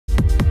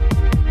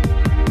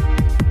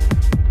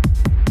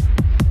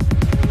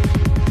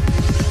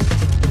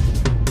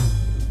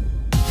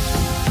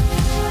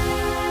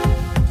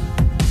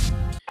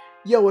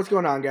Yo, what's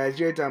going on, guys?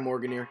 JTowN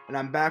Morgan here, and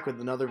I'm back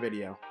with another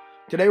video.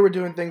 Today we're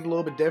doing things a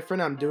little bit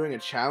different. I'm doing a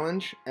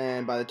challenge,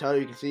 and by the title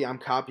you can see I'm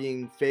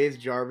copying FaZe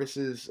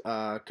Jarvis's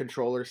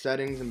controller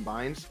settings and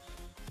binds.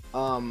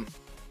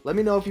 Let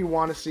me know if you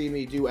want to see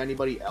me do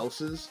anybody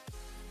else's.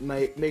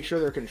 Make sure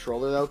they're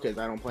controller though, because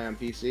I don't play on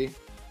PC,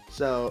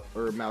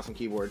 or mouse and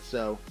keyboard.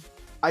 So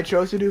I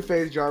chose to do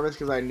FaZe Jarvis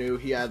because I knew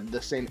he had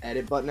the same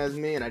edit button as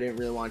me, and I didn't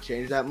really want to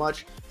change that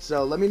much.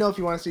 So let me know if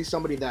you want to see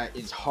somebody that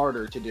is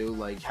harder to do,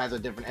 like has a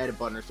different edit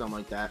button or something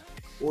like that.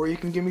 Or you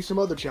can give me some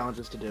other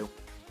challenges to do.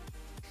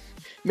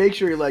 Make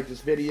sure you like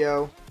this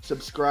video,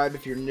 subscribe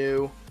if you're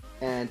new,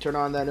 and turn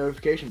on that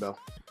notification bell.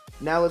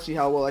 Now let's see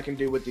how well I can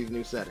do with these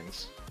new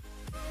settings.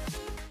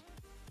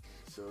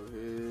 So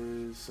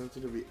his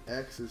sensitivity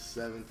X is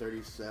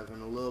 737,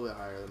 a little bit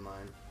higher than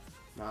mine.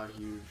 Not a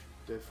huge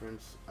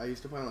difference. I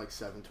used to play on like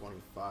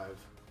 725.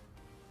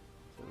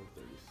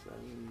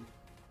 737.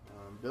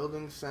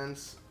 Building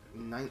sense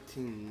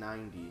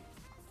 1990.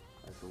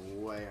 That's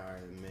way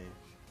higher than me.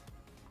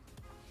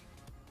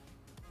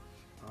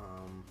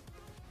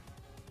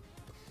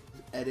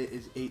 Edit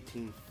is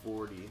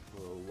 1840,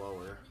 a little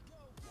lower.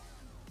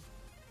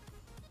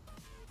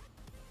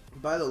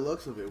 By the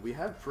looks of it, we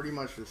have pretty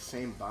much the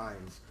same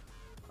binds.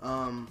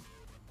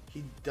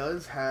 He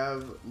does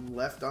have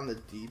left on the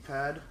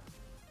D-pad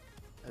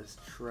as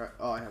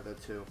oh, I have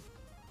that too.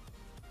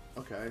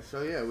 Okay,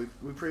 so yeah, we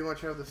pretty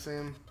much have the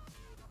same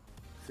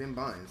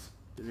binds.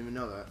 Didn't even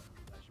know that.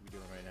 I should be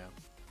doing right now.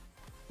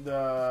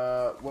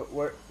 The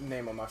what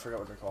name them? I forgot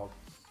what they're called.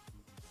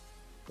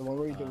 The one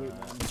where you delete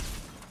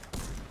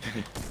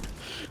them.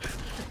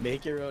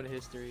 Make your own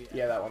history.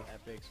 Yeah, that one.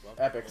 Epics.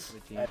 Epics.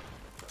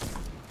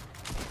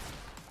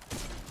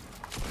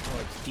 Oh,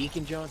 it's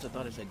Deacon Jones? I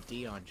thought it said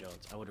Dion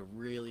Jones. I would have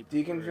really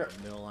Deacon preferred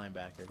a middle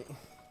linebacker.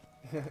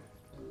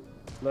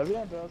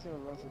 Le'Veon Bell's gonna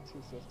run for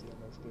 250 in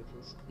those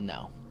pitches.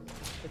 No.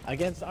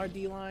 Against our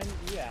D-line?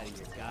 You out of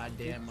your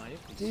goddamn mind.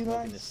 You're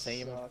smoking the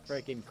same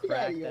freaking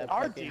crack that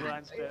our fucking...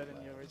 D-line's better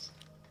than yours.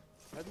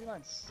 Our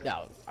D-line's sick.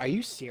 No, are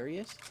you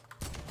serious?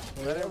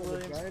 Quinton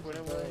Williams.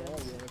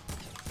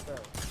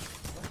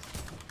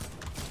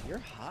 You're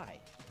high.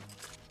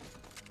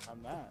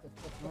 I'm not.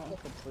 I'm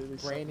completely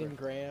Brandon separate.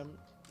 Graham,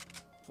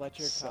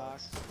 Fletcher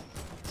Sucks.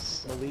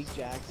 Cox, Malik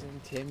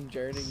Jackson, Tim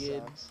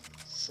Jernigan.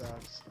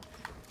 Sucks.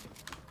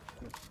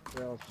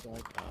 They're all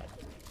suck. God.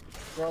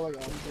 They're all like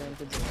on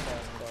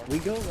We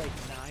go like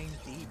 9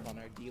 deep on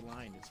our D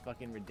line. It's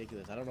fucking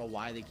ridiculous. I don't know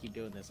why they keep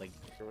doing this. Like,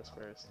 What's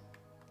first?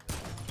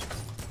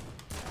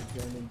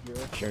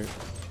 sure.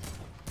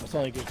 That's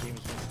only good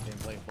teams didn't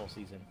play a full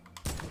season.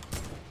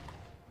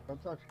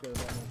 Don't talk shit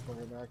about my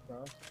quarterback,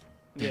 though.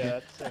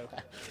 Yeah, that's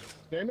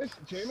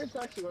Jameis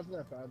actually wasn't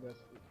that bad last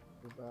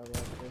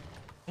year.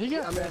 He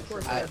got of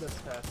course he had those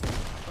tests.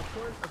 Of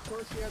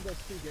course he had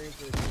those 2 games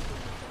where he was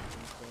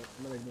so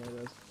I'm gonna ignore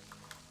this.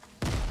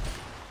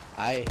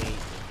 I hate him.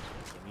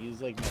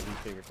 He's like my least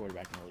favorite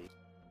quarterback in the league.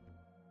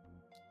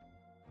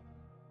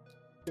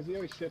 Because he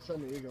always shits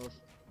on the Eagles.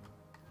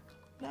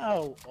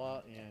 No,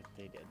 well, yeah,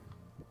 they did.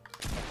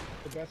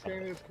 The best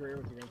game of his career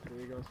was against the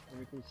Eagles, and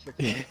we threw 6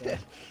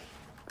 points.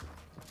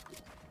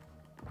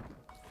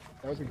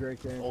 That was a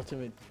great game.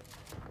 Ultimate.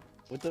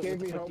 What the fuck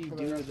do you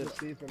do with this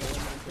season?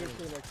 I'm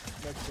picturing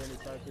next game he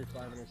probably threw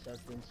 5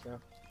 interceptions, so.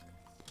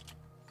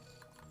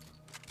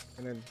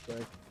 And then just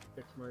like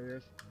 6 more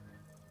years.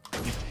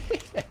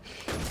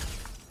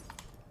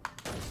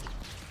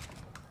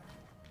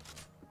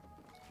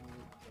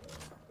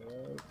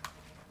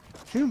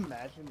 Can you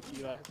imagine if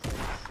you had 6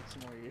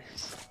 more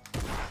years?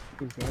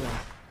 He's going.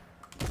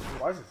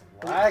 Why is this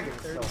lagging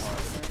so hard?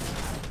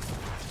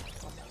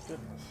 Oh my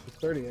goodness. He's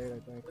 38, I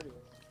think.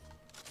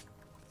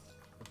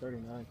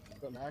 39.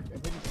 But Mac, I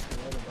think he's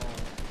throw the ball.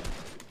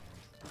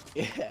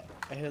 Yeah,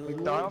 I had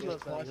Like, Donald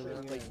just does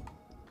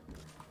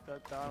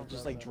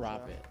just like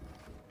drop it.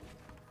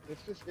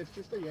 It's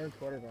just a young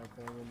quarterback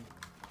thing,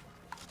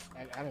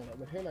 and I don't know.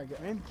 With him, I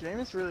mean,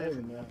 Jameis really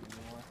isn't that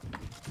anymore.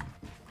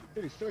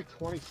 Dude, he's still like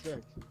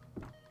 26.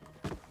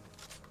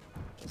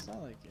 It's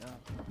not like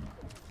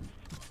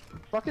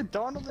Fucking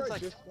Donald is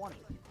like 20.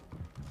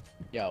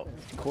 Yo,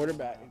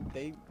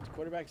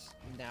 quarterbacks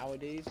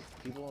nowadays,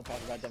 people don't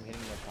talk about them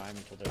hitting their prime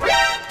until they're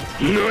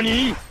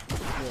NANI?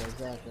 Yeah,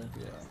 exactly.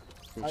 Yeah.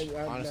 Which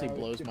honestly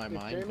blows my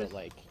mind, Jameis, but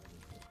like...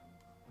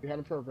 We had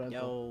him for a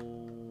rental.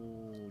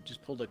 Yo,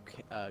 just pulled a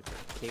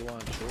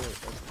K1 short.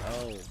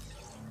 Oh.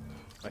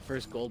 My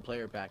first gold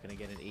player pack, and I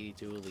get an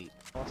 82 elite.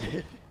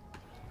 Awesome.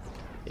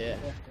 Yeah.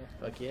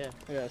 Fuck yeah.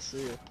 Yeah, I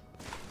see you.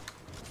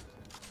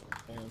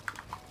 Damn.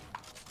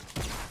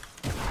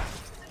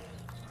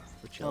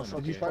 Chilling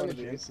Did you find the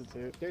Jason?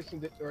 Jason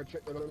did, or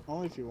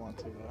only if you want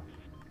to, though.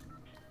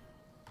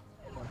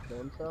 Want to kill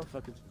himself?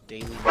 Fuck is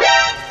daily.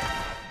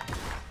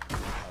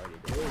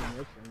 Daily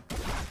mission.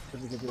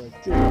 Because he could be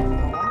like, dude,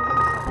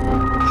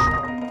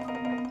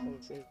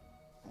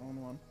 on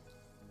one.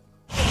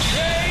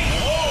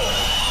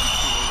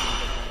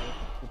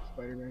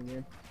 Spider-Man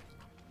game.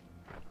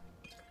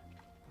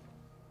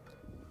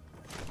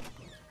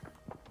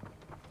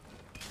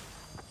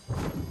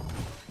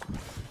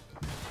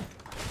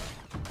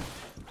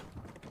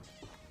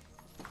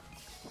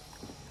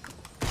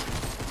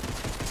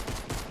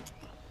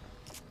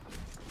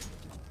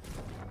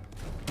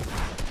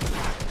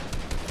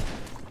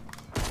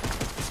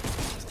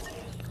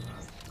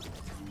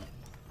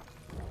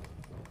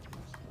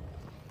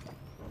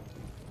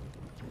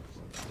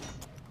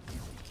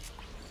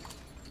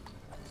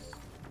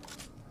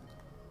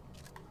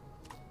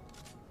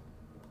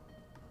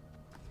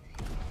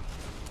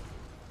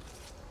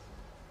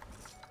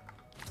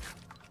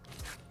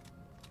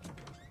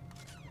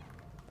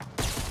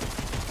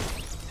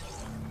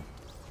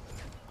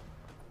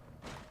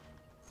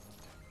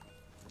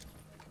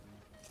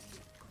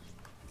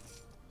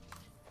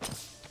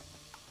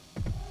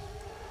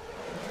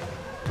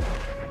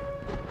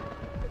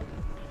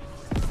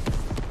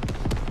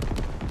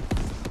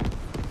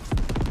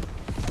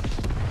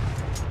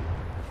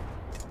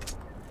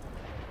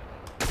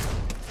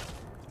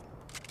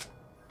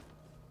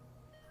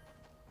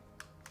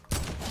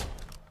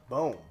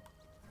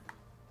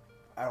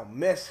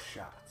 miss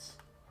shots.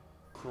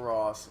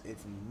 Cross,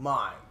 it's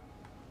mine.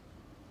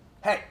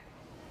 Hey!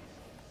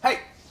 Hey!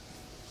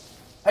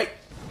 Hey!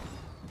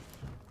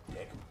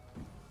 Dick.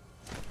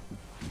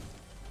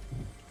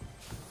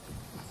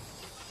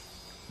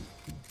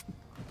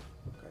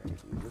 Okay,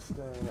 do this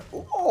thing.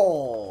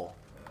 Oh!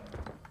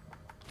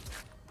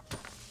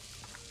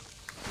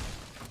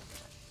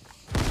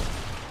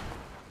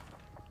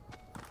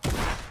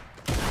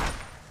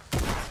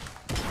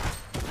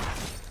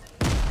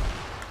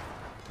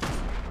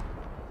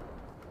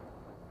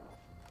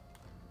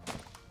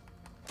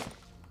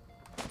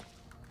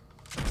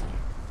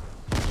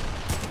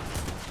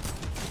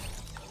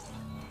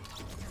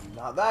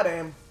 Not that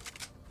aim.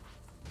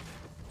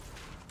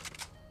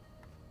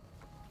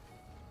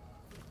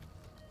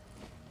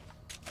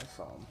 I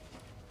saw him.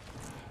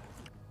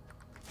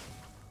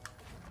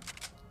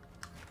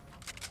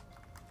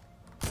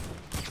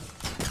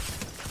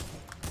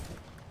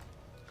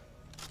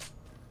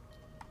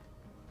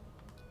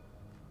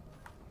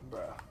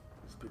 Bruh,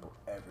 there's people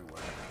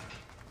everywhere.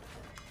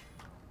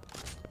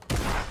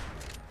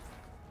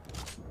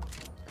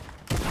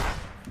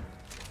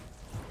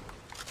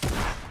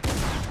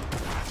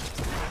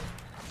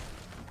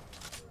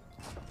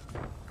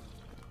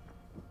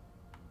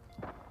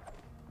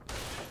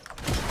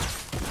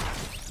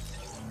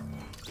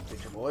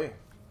 Boy.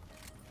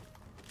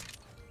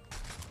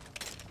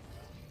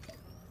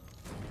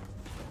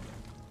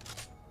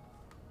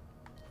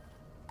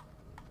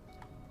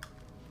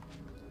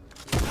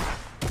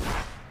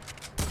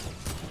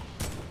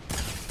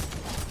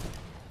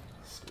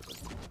 Stupid.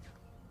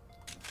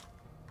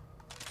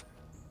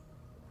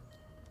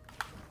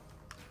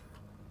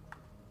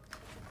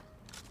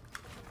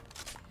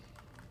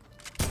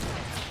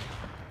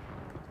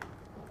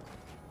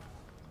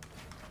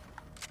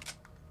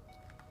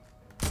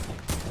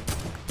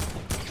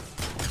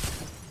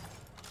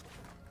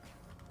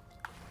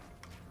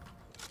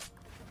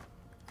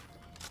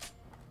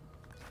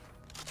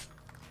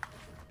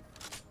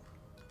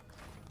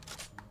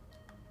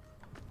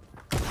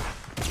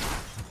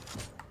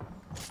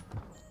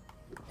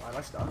 Why am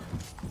I stuck?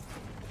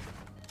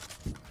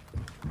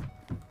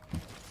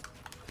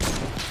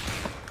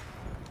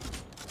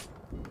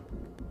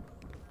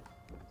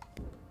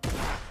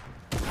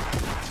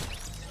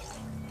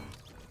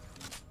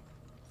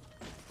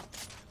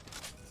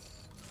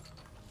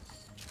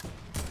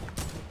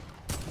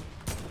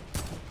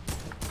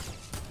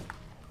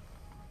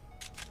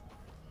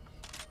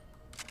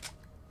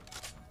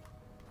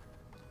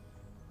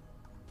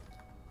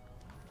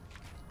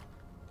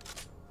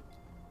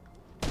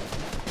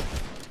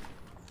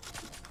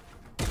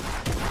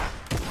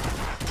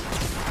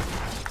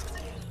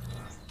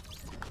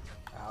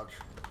 Ouch.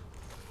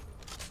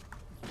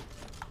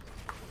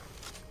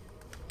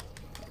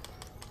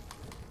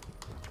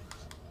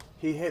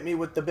 He hit me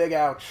with the big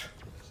ouch.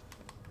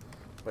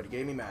 But he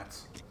gave me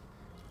mats.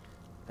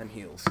 And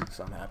heals,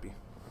 so I'm happy.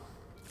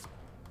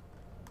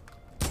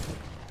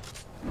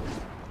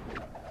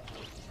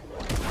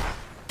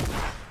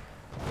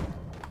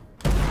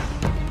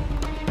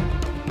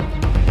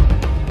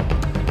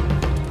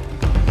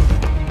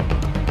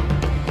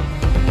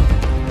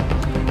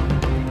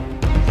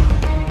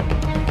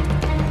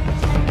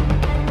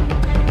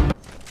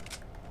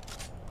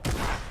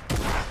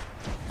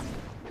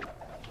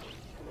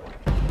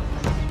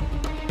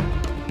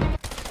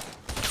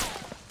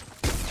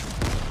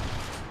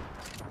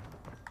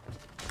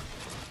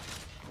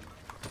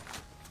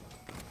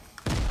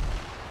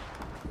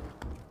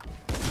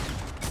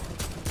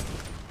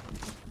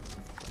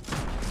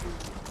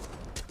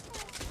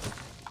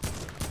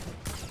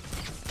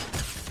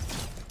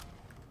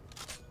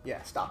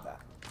 Yeah, stop that.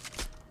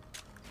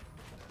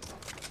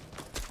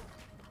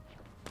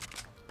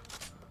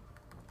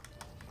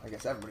 I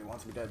guess everybody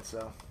wants me dead,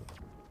 so...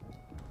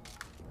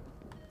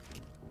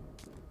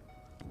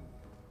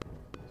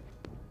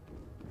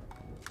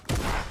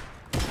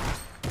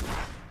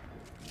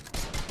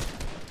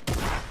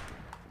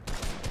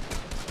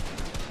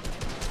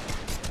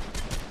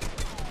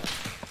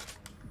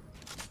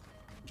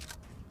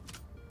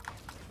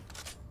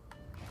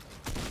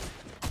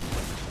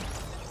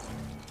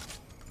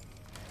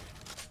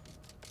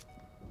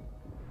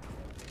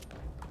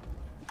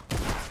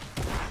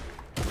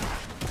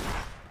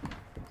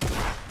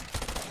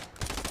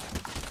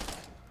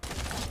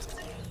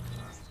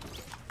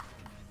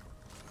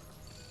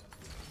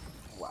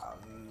 Wow,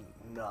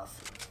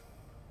 nothing.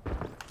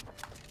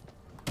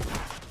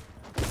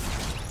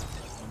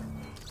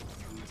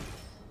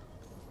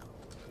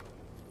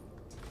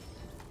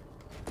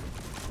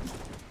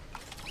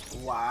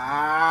 Wow,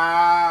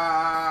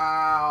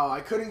 I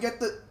couldn't get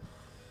the...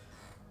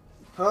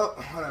 Oh,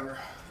 whatever.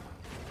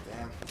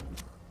 Damn.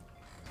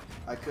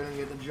 I couldn't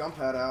get the jump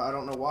pad out. I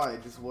don't know why.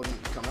 It just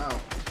wouldn't come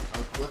out. I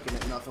was clicking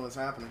it, nothing was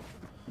happening.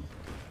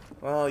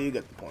 Well, you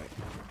get the point.